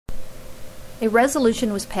A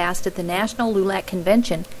resolution was passed at the National LULAC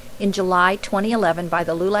Convention in July 2011 by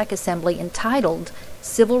the LULAC Assembly entitled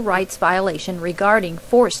Civil Rights Violation Regarding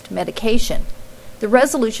Forced Medication. The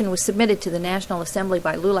resolution was submitted to the National Assembly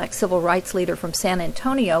by LULAC civil rights leader from San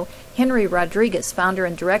Antonio, Henry Rodriguez, founder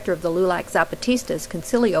and director of the LULAC Zapatistas,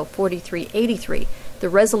 Concilio 4383. The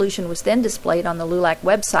resolution was then displayed on the LULAC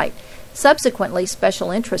website. Subsequently,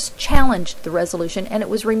 special interests challenged the resolution and it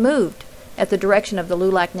was removed at the direction of the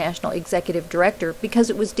LULAC National Executive Director because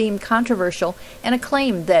it was deemed controversial and a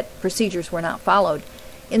claim that procedures were not followed.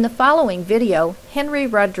 In the following video, Henry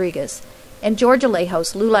Rodriguez and George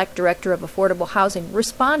Alejos, LULAC Director of Affordable Housing,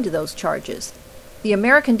 respond to those charges. The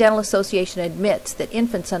American Dental Association admits that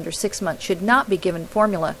infants under 6 months should not be given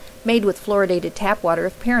formula made with fluoridated tap water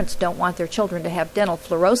if parents don't want their children to have dental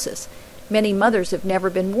fluorosis. Many mothers have never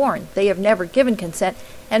been warned, they have never given consent,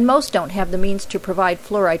 and most don't have the means to provide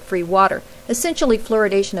fluoride-free water. Essentially,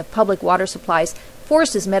 fluoridation of public water supplies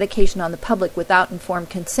forces medication on the public without informed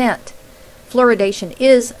consent. Fluoridation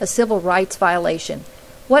is a civil rights violation.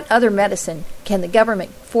 What other medicine can the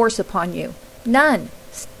government force upon you? None.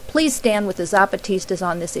 Please stand with the Zapatistas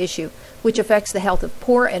on this issue, which affects the health of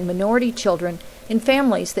poor and minority children in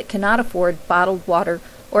families that cannot afford bottled water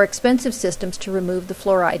or expensive systems to remove the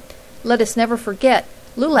fluoride. Let us never forget,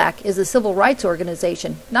 LULAC is a civil rights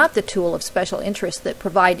organization, not the tool of special interests that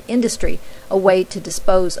provide industry a way to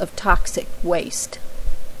dispose of toxic waste.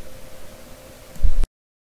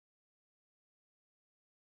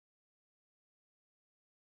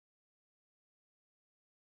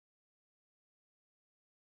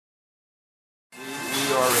 We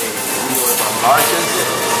are the largest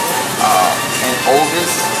and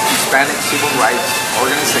oldest Hispanic civil rights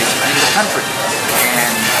organization in the country,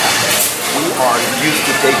 and we are used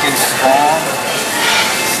to taking strong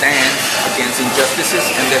stands against injustices,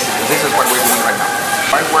 and this is what we're doing right now.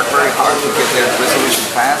 I worked very hard to get the resolution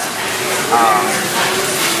passed.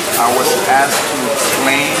 I was asked to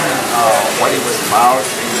explain what it was about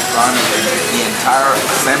in front of the entire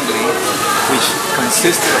assembly, which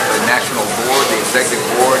consisted of the national board, the executive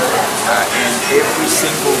board, and every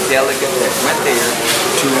single delegate that went there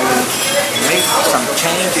to make some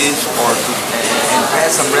changes or to and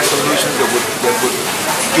pass some resolutions that would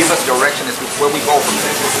give us direction as to where we go from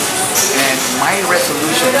this. And my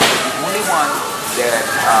resolution is the only one that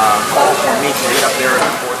called for me to get up there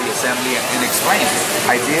before the assembly and explain.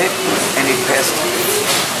 I did, and it passed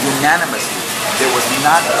unanimously. There was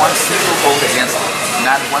not one single vote against it.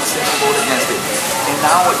 Not one single vote against it. And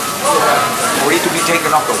now, for it to be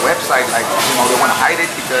taken off the website, like, they want to hide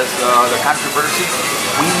it because the controversy,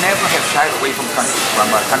 we never have shied away from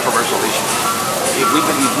controversial issues. If we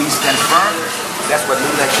believe we stand firm, that's what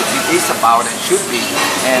LULAC is about and should be.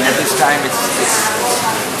 And at this time, it's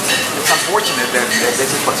unfortunate that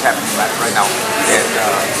this is what's happening right now. And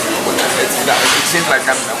it seems like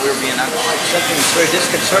we're being something that's very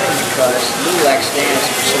disconcerting because LULAC stands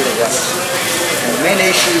for civil rights. And the main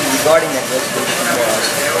issue regarding that resolution was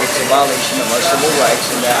it's a violation of our civil rights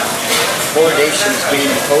and that fluoridation is being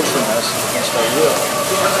imposed on us against our will.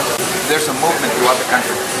 There's a movement throughout the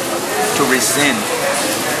country to rescind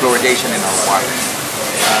fluoridation in our water.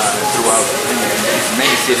 Throughout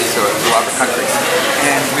many cities throughout the country,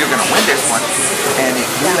 and we're going to win this one. And if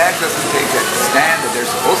LULAC doesn't take that stand that they're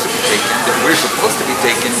supposed to be taking, that we're supposed to be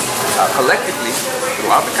taking collectively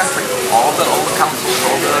throughout the country, all the councils,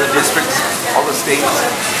 all the districts, all the states,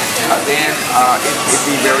 then it'd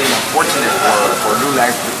be very unfortunate for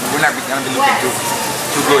LULAC. We're not going to be looking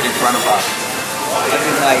too good in front of us.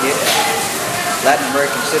 United Latin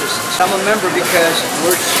American citizens. I'm a member because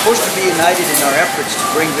we're supposed to be united in our efforts to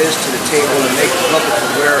bring this to the table and make the public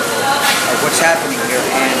aware of what's happening here.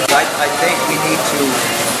 And I think we need to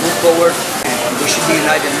move forward, and we should be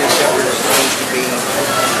united in this effort as opposed to being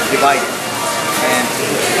divided. And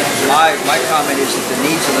my comment is that the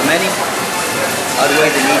needs of the many outweigh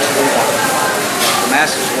the needs of the one. The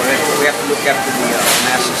masses, we have to look after the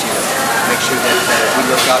masses here, make sure that we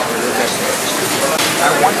look out for their best interests. I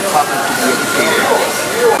want the public to be educated.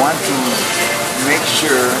 I want to make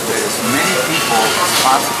sure that as many people as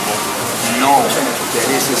possible know that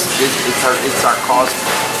it's our cause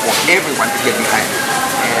for everyone to get behind it.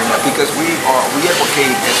 And because we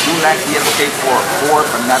advocate, as LULAC, we advocate for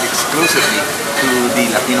but not exclusively to the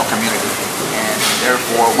Latino community. And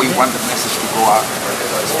therefore, we want the message to go out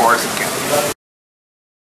as far as it can.